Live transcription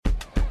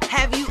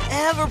Have you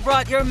ever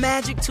brought your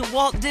magic to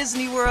Walt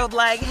Disney World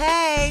like,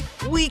 hey,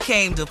 we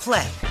came to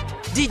play?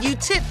 Did you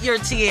tip your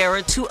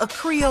tiara to a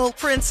Creole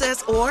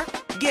princess or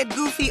get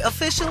goofy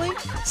officially?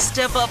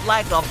 Step up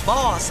like a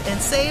boss and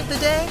save the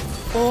day?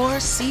 Or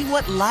see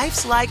what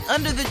life's like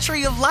under the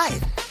tree of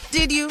life?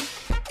 Did you?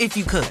 If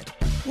you could.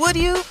 Would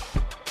you?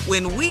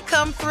 When we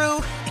come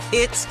through,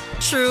 it's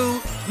true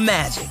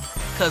magic.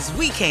 'Cause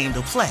we came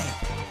to play.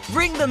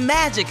 Bring the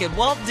magic at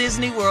Walt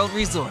Disney World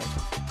Resort.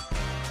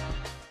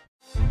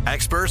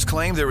 Experts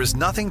claim there is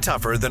nothing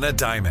tougher than a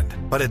diamond.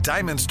 But at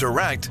Diamonds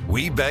Direct,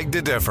 we beg to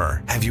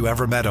differ. Have you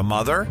ever met a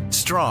mother?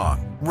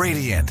 Strong,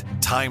 radiant,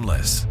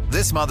 timeless.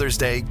 This Mother's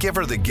Day, give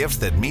her the gift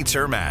that meets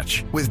her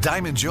match. With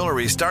diamond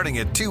jewelry starting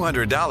at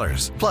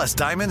 $200. Plus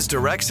Diamonds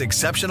Direct's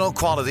exceptional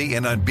quality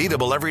and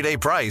unbeatable everyday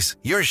price,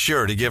 you're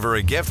sure to give her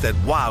a gift that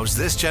wows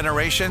this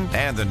generation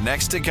and the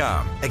next to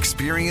come.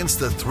 Experience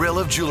the thrill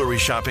of jewelry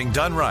shopping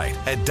done right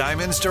at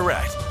Diamonds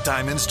Direct.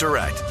 Diamonds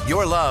Direct.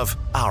 Your love,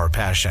 our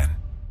passion.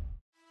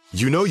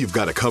 You know you've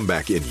got a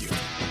comeback in you.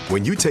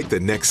 When you take the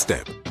next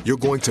step, you're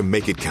going to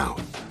make it count.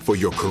 For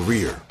your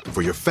career,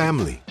 for your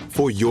family,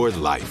 for your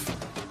life.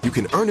 You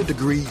can earn a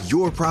degree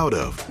you're proud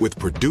of with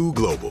Purdue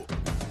Global.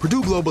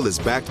 Purdue Global is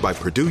backed by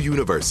Purdue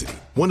University,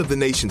 one of the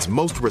nation's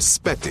most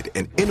respected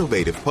and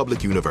innovative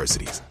public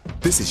universities.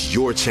 This is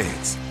your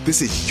chance.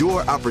 This is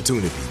your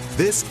opportunity.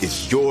 This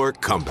is your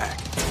comeback.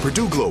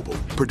 Purdue Global,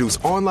 Purdue's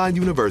online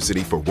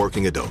university for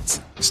working adults.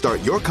 Start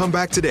your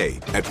comeback today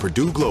at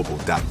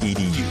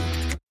purdueglobal.edu.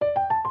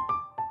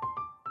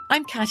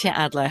 I'm Katya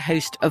Adler,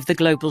 host of The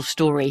Global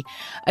Story.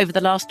 Over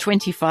the last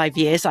 25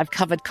 years, I've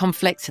covered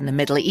conflicts in the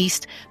Middle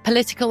East,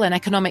 political and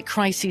economic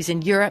crises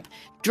in Europe,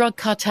 drug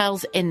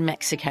cartels in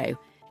Mexico.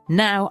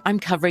 Now I'm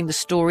covering the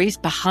stories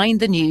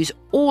behind the news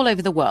all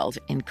over the world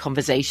in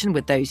conversation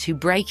with those who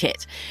break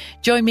it.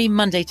 Join me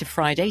Monday to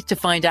Friday to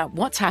find out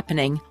what's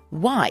happening,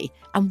 why,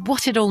 and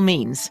what it all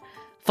means.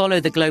 Follow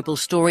The Global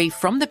Story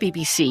from the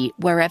BBC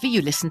wherever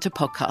you listen to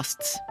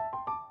podcasts.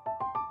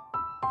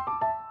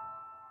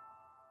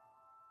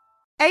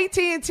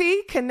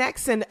 AT&T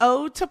connects an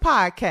ode to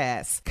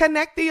podcasts.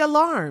 Connect the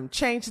alarm.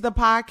 Change the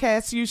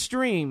podcast you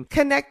stream.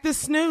 Connect the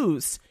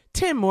snooze.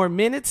 10 more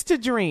minutes to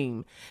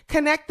dream.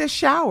 Connect the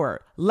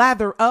shower.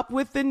 Lather up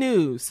with the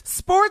news.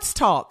 Sports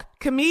talk,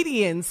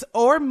 comedians,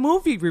 or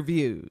movie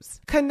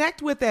reviews.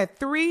 Connect with that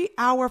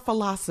 3-hour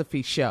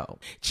philosophy show.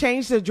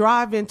 Change the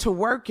drive into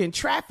work and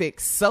traffic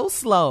so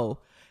slow.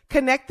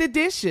 Connect the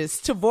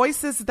dishes to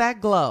voices that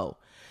glow.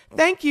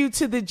 Thank you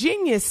to the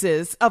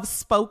geniuses of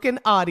spoken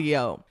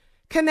audio.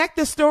 Connect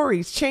the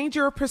stories, change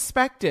your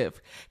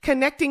perspective.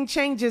 Connecting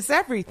changes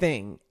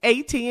everything.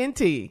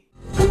 AT&T.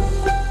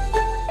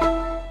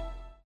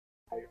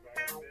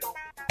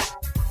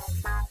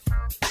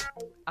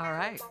 All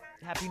right.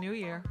 Happy New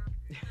Year.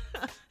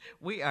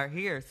 We are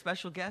here.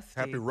 Special guest,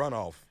 Steve. Happy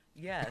runoff.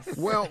 Yes.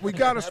 Well, we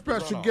got a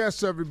special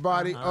guest,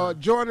 everybody.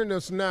 Joining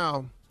us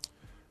now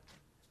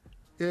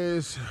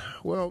is,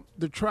 well,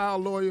 the trial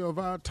lawyer of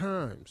our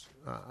times,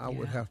 I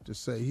would have to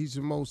say. He's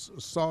the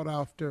most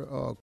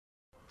sought-after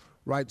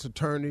rights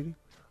attorney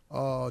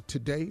to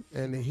date,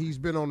 and he's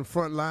been on the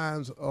front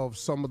lines of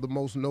some of the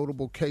most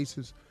notable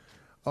cases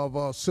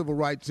of civil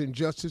rights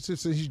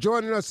injustices. And he's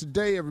joining us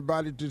today,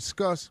 everybody, to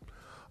discuss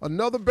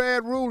another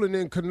bad ruling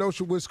in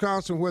Kenosha,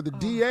 Wisconsin, where the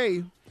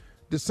DA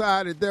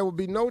decided there would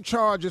be no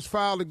charges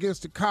filed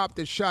against the cop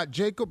that shot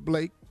Jacob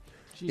Blake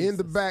in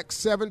the back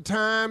 7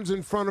 times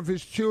in front of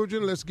his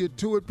children. Let's get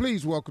to it.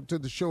 Please welcome to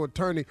the show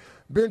attorney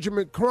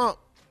Benjamin Crump.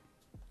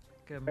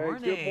 Good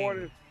morning. Hey, good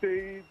morning,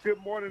 Steve.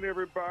 Good morning,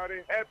 everybody.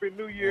 Happy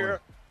New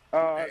Year.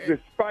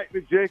 Despite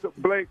the Jacob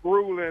Blake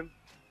ruling,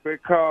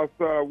 because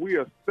we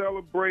are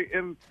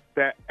celebrating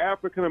that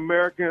African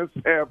Americans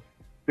have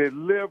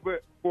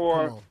delivered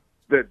for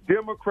the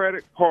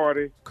Democratic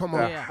Party,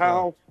 the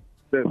House,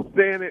 the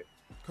Senate,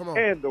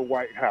 and the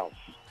White House.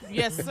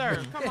 Yes,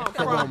 sir.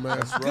 Come on, man.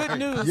 That's Good right.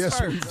 news Yes,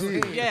 first. we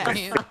did.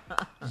 Yes.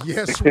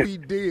 Yes, we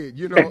did.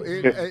 You know,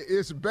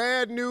 it's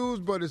bad news,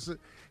 but it's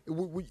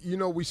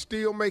we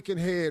still making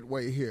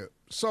headway here.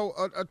 So,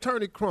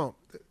 Attorney Crump,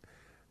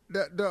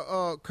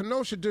 the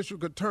Kenosha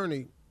District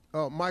Attorney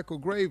Michael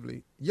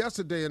Gravely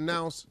yesterday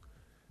announced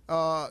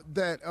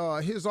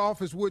that his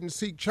office wouldn't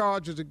seek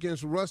charges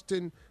against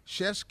Rustin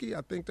Sheskey,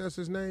 I think that's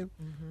his name,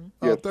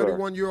 a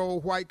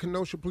 31-year-old white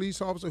Kenosha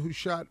police officer who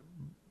shot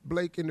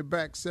Blake in the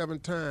back 7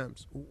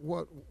 times.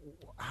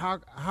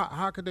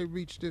 How could they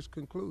reach this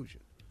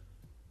conclusion?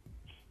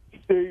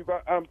 Steve,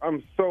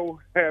 I'm so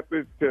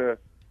happy to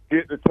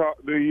get to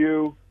talk to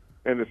you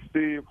and the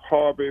Steve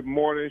Harvey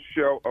Morning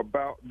Show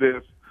about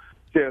this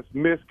just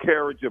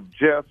miscarriage of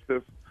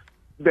justice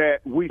that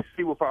we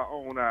see with our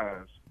own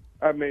eyes.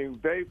 I mean,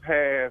 they've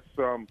had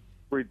some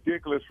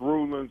ridiculous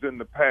rulings in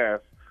the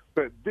past,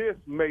 but this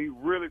may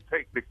really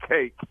take the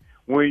cake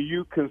when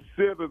you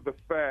consider the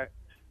fact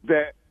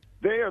that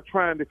they are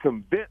trying to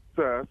convince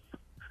us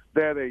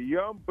that a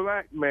young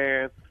black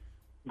man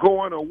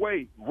going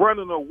away,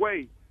 running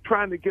away,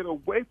 trying to get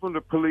away from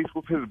the police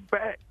with his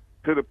back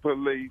to the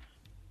police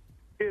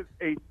is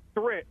a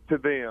threat to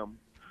them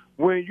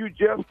when you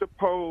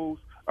juxtapose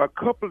a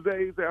couple of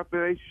days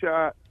after they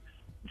shot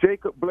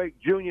Jacob Blake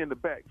Jr. in the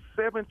back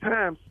 7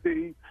 times,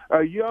 Steve,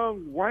 a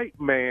young white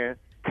man,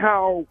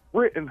 Kyle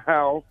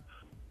Rittenhouse,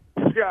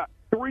 shot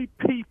 3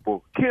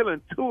 people,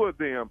 killing 2 of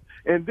them,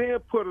 and then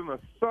put an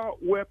assault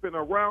weapon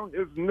around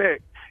his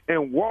neck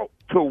and walked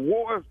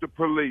towards the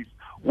police,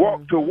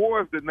 walked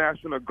towards the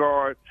National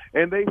Guard,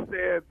 and they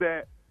said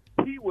that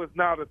he was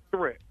not a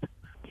threat.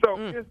 So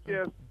it's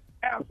just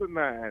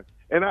asinine.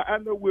 And I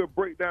know we'll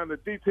break down the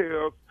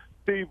details,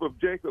 Steve, of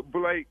Jacob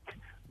Blake,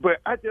 but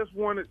I just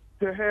wanted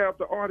to have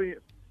the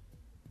audience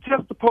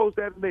just to pose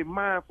that in their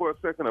mind for a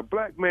second. A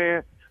black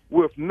man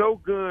with no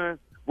gun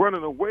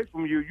running away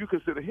from you, you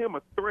consider him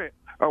a threat.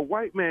 A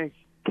white man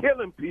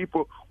killing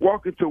people,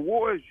 walking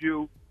towards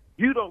you,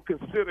 you don't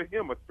consider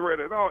him a threat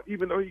at all,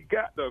 even though he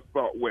got the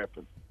assault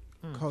weapon.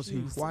 Because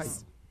he's white.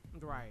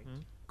 Right.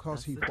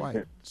 Because he's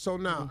white. So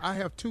now I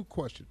have 2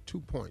 questions, 2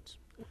 points.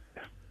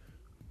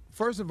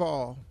 First of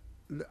all,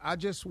 I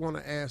just want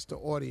to ask the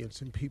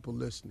audience and people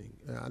listening,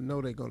 and I know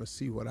they're going to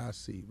see what I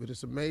see, but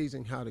it's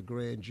amazing how the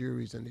grand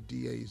juries and the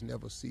DAs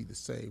never see the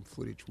same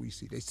footage we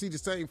see. They see the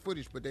same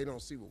footage, but they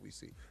don't see what we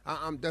see.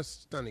 That's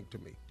stunning to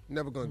me.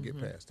 Never going to get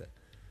past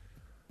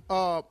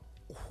that.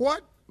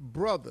 What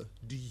brother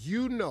do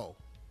you know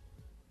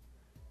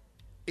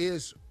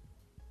is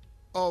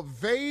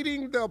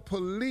evading the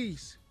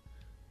police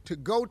to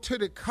go to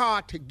the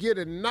car to get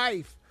a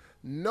knife,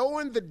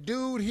 knowing the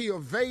dude he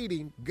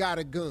evading got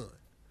a gun?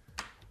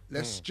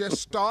 Let's just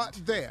start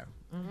there.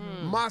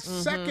 My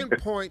second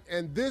point,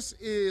 and this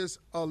is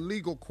a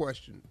legal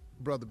question,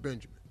 Brother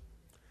Benjamin.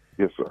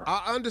 Yes, sir.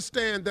 I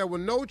understand there were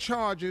no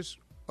charges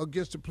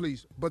against the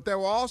police, but there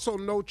were also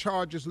no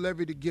charges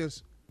levied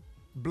against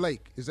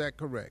Blake. Is that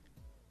correct?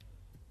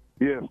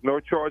 Yes,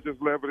 no charges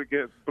levied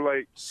against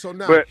Blake. So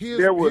now, but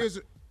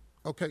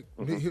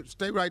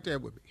stay right there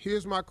with me.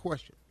 Here's my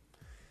question.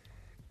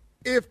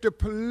 If the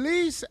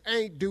police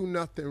ain't do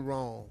nothing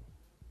wrong,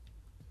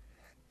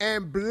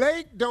 and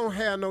Blake don't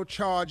have no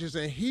charges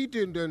and he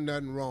didn't do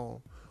nothing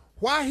wrong,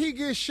 why he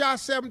get shot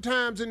 7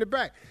 times in the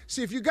back?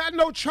 See, if you got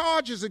no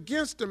charges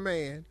against the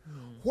man,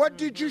 what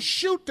did you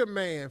shoot the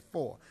man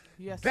for?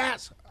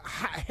 Yes.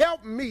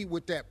 Help me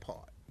with that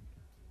part.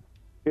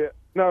 Yeah.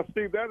 Now,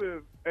 Steve, that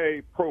is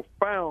a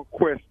profound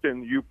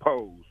question you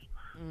pose.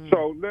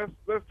 So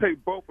let's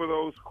take both of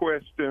those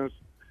questions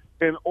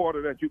in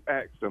order that you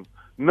ask them.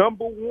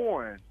 Number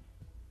one,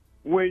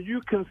 when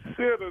you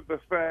consider the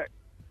fact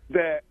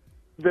that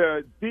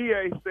the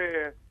DA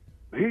said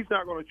he's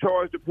not going to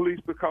charge the police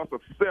because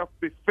of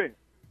self-defense,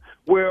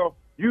 well,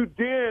 you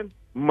then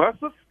must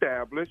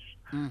establish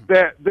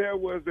that there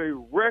was a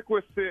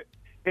requisite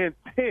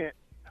intent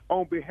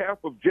on behalf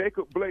of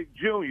Jacob Blake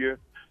Jr.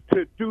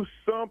 to do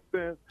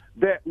something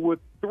that would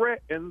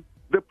threaten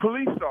the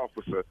police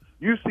officer.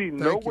 You see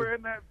nowhere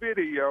in that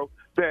video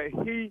that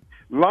he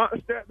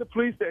launched at the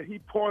police, that he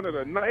pointed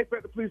a knife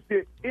at the police,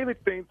 did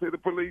anything to the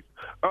police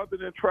other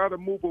than try to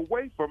move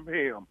away from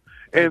him.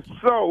 And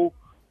so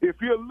if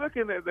you're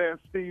looking at that,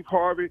 Steve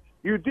Harvey,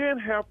 you then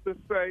have to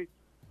say,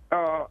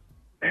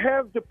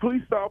 has the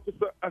police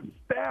officer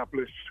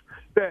established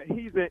that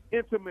he's in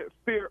intimate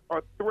fear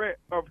or threat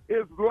of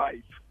his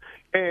life?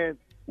 And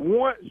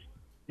once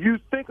you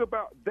think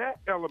about that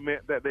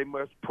element that they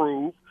must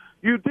prove,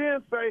 you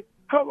then say,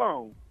 hold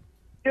on,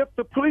 if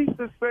the police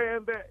is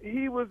saying that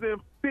he was in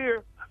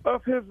fear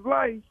of his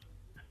life,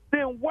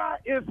 then why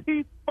is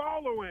he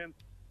following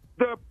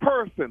the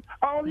person?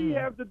 All he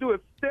has to do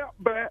is step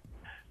back,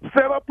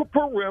 set up a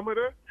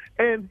perimeter,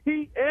 and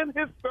he and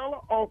his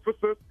fellow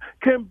officers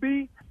can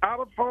be out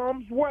of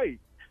harm's way.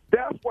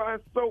 That's why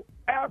it's so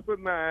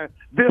asinine,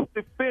 this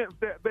defense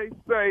that they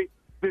say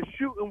the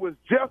shooting was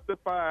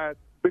justified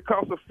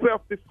because of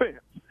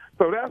self-defense.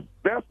 So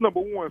that's number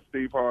one,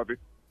 Steve Harvey.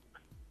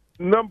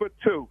 Number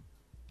two,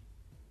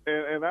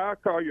 and I'll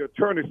call you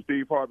attorney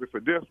Steve Harvey for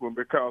this one,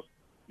 because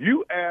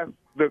you asked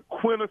the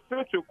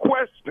quintessential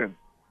question.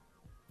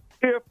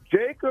 If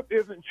Jacob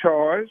isn't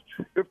charged,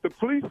 if the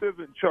police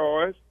isn't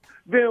charged,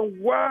 then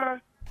why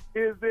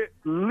is it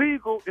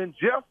legal and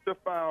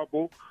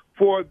justifiable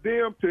for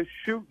them to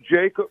shoot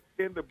Jacob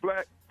in the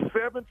back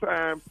 7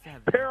 times,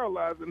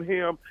 paralyzing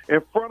him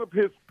in front of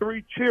his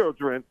 3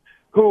 children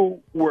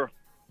who were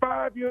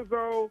 5 years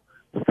old,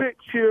 6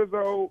 years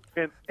old,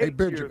 and 8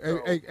 years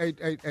old?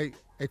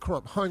 Hey,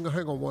 Crump, hang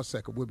on 1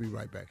 second. We'll be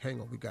right back.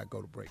 Hang on. We got to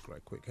go to break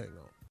right quick. Hang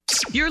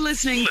on. You're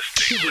listening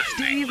to the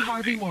Steve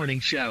Harvey Morning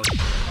Show.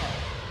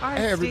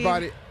 Hey,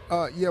 everybody.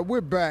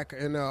 We're back,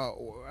 and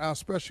our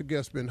special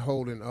guest been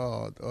holding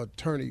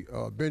attorney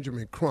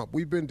Benjamin Crump.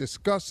 We've been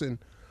discussing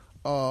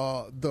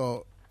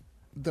the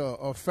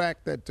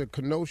fact that the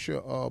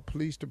Kenosha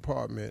Police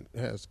Department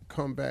has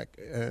come back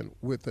and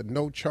with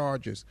no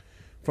charges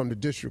from the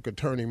District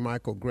Attorney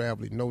Michael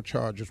Gravely. No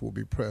charges will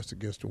be pressed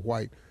against a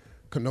white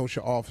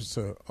Kenosha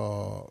officer,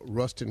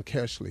 Rustin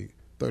Keshley,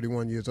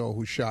 31 years old,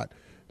 who shot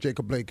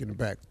Jacob Blake in the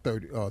back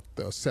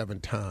 7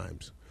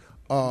 times.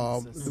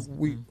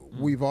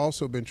 We've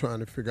also been trying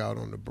to figure out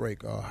on the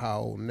break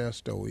how old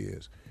Nesto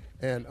is.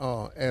 And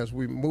as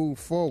we move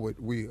forward,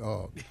 we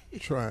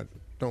trying.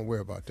 Don't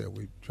worry about that.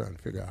 We're trying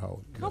to figure out how.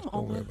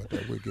 Don't worry about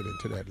that. We'll get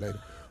into that later.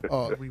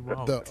 We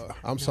won't.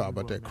 I'm sorry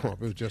about that,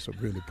 Crump. It was just a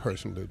really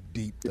personal,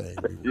 deep thing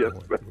we were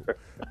going through.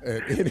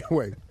 And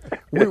anyway,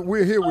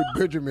 we're here with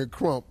Benjamin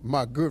Crump,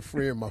 my good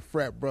friend, my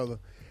frat brother.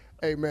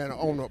 Hey, man,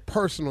 on a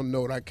personal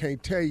note, I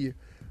can't tell you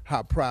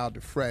how proud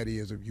the frat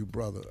is of you,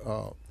 brother.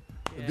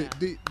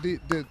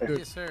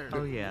 Yes, sir.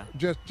 Oh, yeah.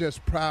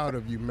 Just proud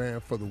of you,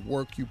 man, for the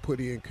work you put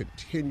in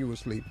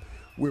continuously.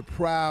 We're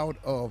proud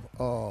of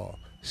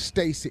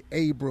Stacey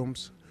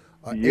Abrams,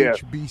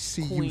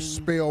 HBCU Queen.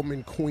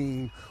 Spelman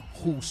Queen,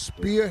 who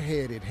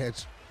spearheaded,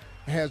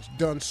 has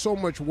done so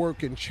much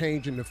work in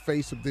changing the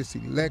face of this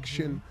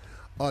election.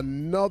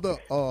 Another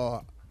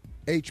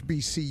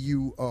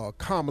HBCU,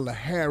 Kamala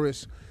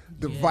Harris,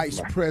 the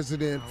vice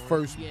president,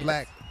 first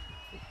black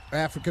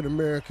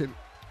African-American,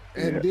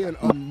 and then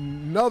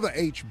another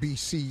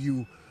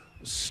HBCU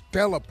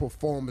stellar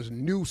performance,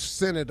 new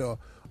Senator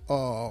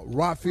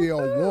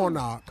Raphael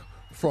Warnock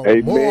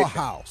from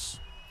Morehouse.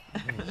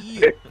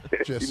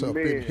 Just up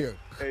in here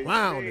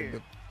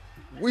clowning.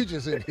 We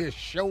just in here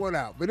showing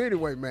out. But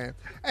anyway, man,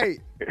 hey,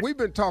 we've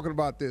been talking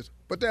about this,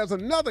 but there's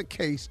another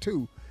case,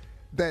 too,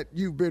 that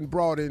you've been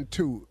brought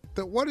into.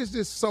 What is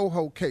this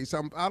Soho case?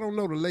 I don't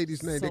know the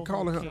lady's name. They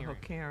call her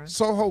Karen.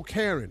 Soho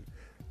Karen.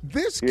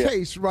 This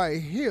case right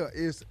here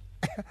is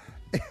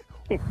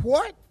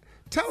what?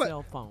 Tell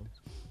Cell phone.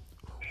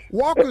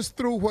 Walk us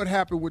through what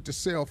happened with the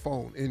cell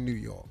phone in New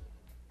York.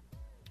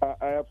 I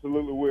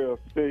absolutely will,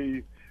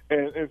 Steve.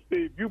 And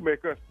Steve, you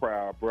make us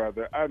proud,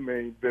 brother. I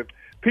mean, that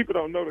people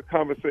don't know the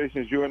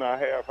conversations you and I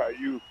have, how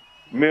you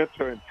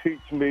mentor and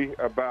teach me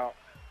about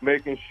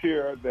making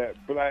sure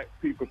that black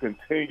people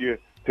continue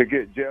to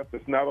get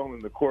justice, not only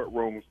in the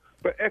courtrooms,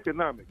 but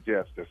economic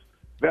justice.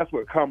 That's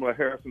what Kamala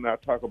Harris and I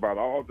talk about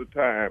all the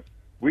time.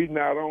 We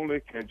not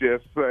only can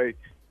just say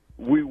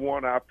we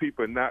want our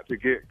people not to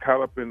get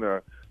caught up in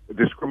the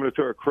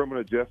discriminatory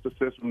criminal justice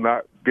system,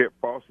 not get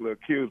falsely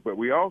accused, but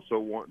we also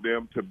want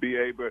them to be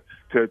able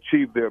to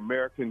achieve the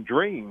American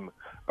dream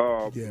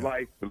of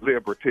life,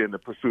 liberty, and the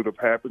pursuit of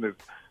happiness.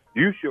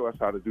 You show us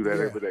how to do that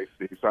every day,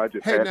 Steve. So I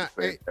just had to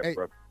say that,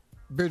 brother.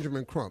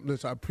 Benjamin Crump,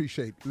 listen, I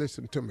appreciate.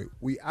 Listen to me.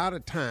 We out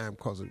of time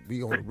because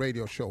we on a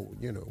radio show.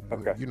 You know,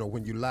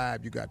 when you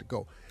live, you got to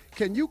go.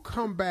 Can you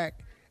come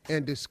back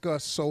and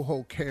discuss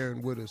Soho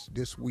Karen with us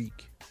this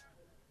week?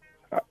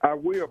 I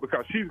will,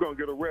 because she's going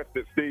to get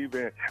arrested, Steve,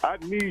 and I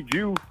need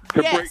you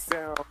to break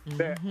down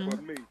that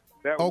for me.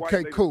 That white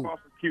lady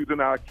prosecuting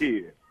our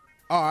kids.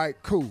 All right,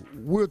 cool.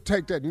 We'll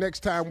take that next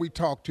time we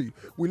talk to you.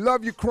 We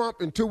love you,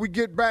 Crump. Until we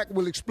get back,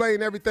 we'll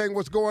explain everything,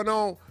 what's going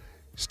on.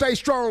 Stay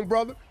strong,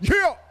 brother.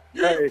 Yeah!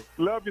 Hey,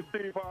 love you,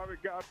 Steve Harvey.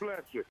 God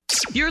bless you.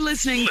 You're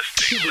listening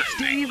to the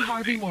Steve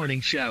Harvey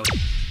Morning Show.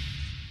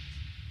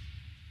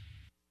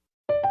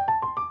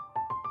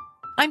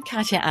 I'm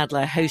Katya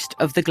Adler, host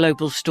of The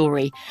Global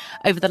Story.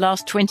 Over the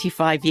last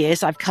 25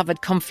 years, I've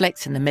covered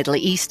conflicts in the Middle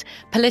East,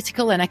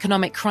 political and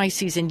economic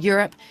crises in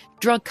Europe,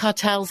 drug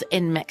cartels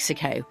in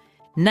Mexico.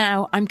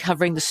 Now I'm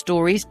covering the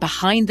stories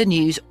behind the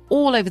news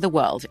all over the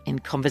world in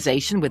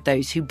conversation with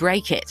those who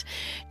break it.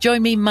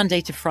 Join me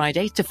Monday to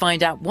Friday to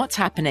find out what's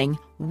happening,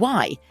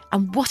 why,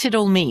 and what it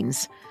all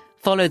means.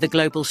 Follow The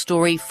Global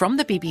Story from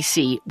the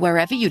BBC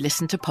wherever you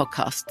listen to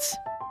podcasts.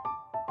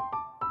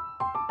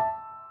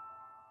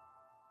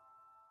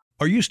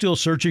 Are you still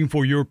searching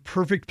for your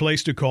perfect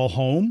place to call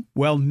home?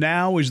 Well,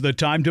 now is the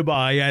time to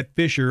buy at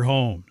Fisher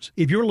Homes.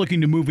 If you're looking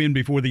to move in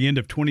before the end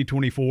of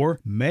 2024,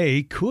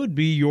 May could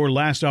be your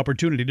last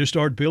opportunity to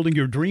start building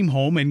your dream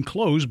home and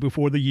close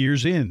before the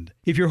year's end.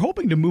 If you're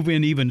hoping to move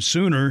in even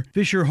sooner,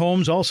 Fisher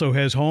Homes also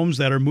has homes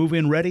that are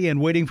move-in ready and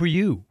waiting for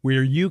you,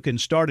 where you can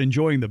start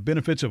enjoying the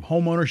benefits of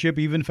homeownership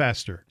even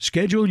faster.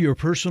 Schedule your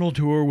personal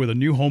tour with a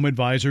new home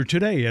advisor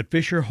today at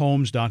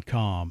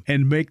FisherHomes.com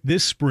and make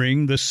this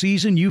spring the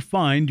season you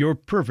find your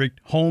perfect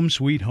home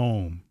sweet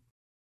home.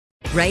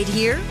 Right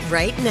here,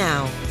 right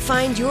now.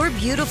 Find your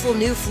beautiful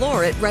new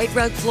floor at Right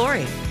Rug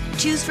Flooring.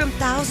 Choose from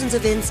thousands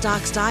of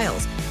in-stock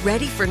styles,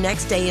 ready for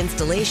next day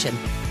installation,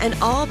 and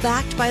all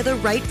backed by the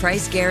right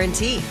price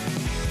guarantee.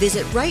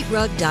 Visit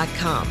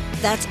rightrug.com.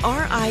 That's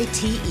RITERUG.com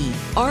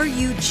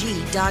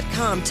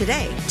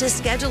today to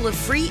schedule a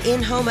free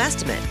in-home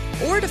estimate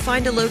or to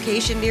find a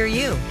location near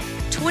you.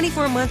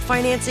 24-month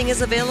financing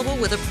is available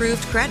with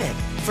approved credit.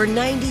 For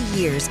 90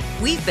 years,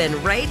 we've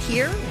been right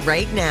here,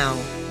 right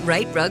now.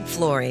 Right Rug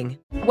Flooring.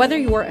 Whether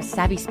you're a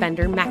savvy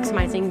spender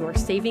maximizing your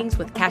savings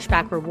with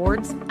cashback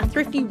rewards, a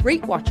thrifty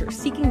rate watcher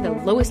seeking the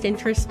lowest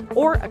interest,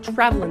 or a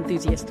travel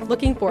enthusiast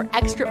looking for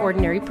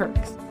extraordinary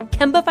perks,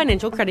 Kemba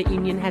Financial Credit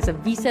Union has a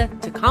visa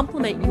to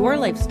complement your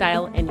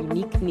lifestyle and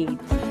unique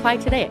needs. Apply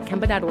today at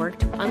Kemba.org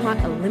to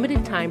unlock a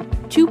limited time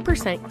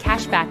 2%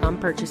 cash back on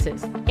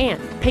purchases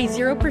and pay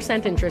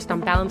 0% interest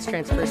on balance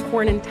transfers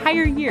for an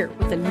entire year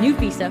with a new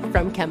visa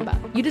from Kemba.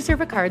 You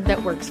deserve a card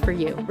that works for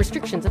you.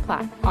 Restrictions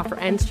apply. Offer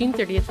ends June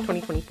 30th,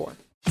 2024.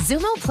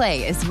 Xumo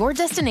Play is your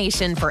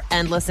destination for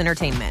endless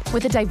entertainment.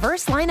 With a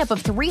diverse lineup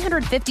of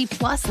 350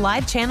 plus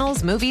live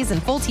channels, movies,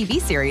 and full TV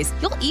series,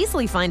 you'll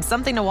easily find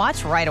something to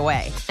watch right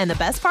away. And the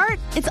best part?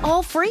 It's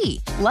all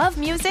free. Love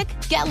music?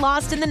 Get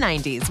lost in the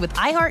 90s with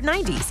iHeart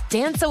 90s,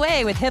 dance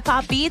away with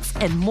hip-hop beats,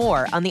 and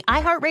more on the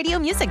iHeartRadio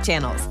music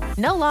channels.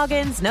 No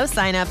logins, no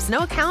signups, no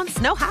accounts,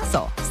 no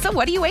hassle. So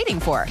what are you waiting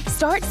for?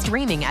 Start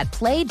streaming at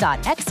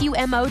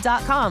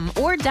play.xumo.com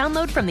or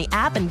download from the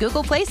app and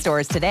Google Play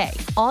stores today.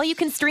 All you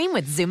can stream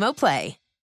with Xumo Play.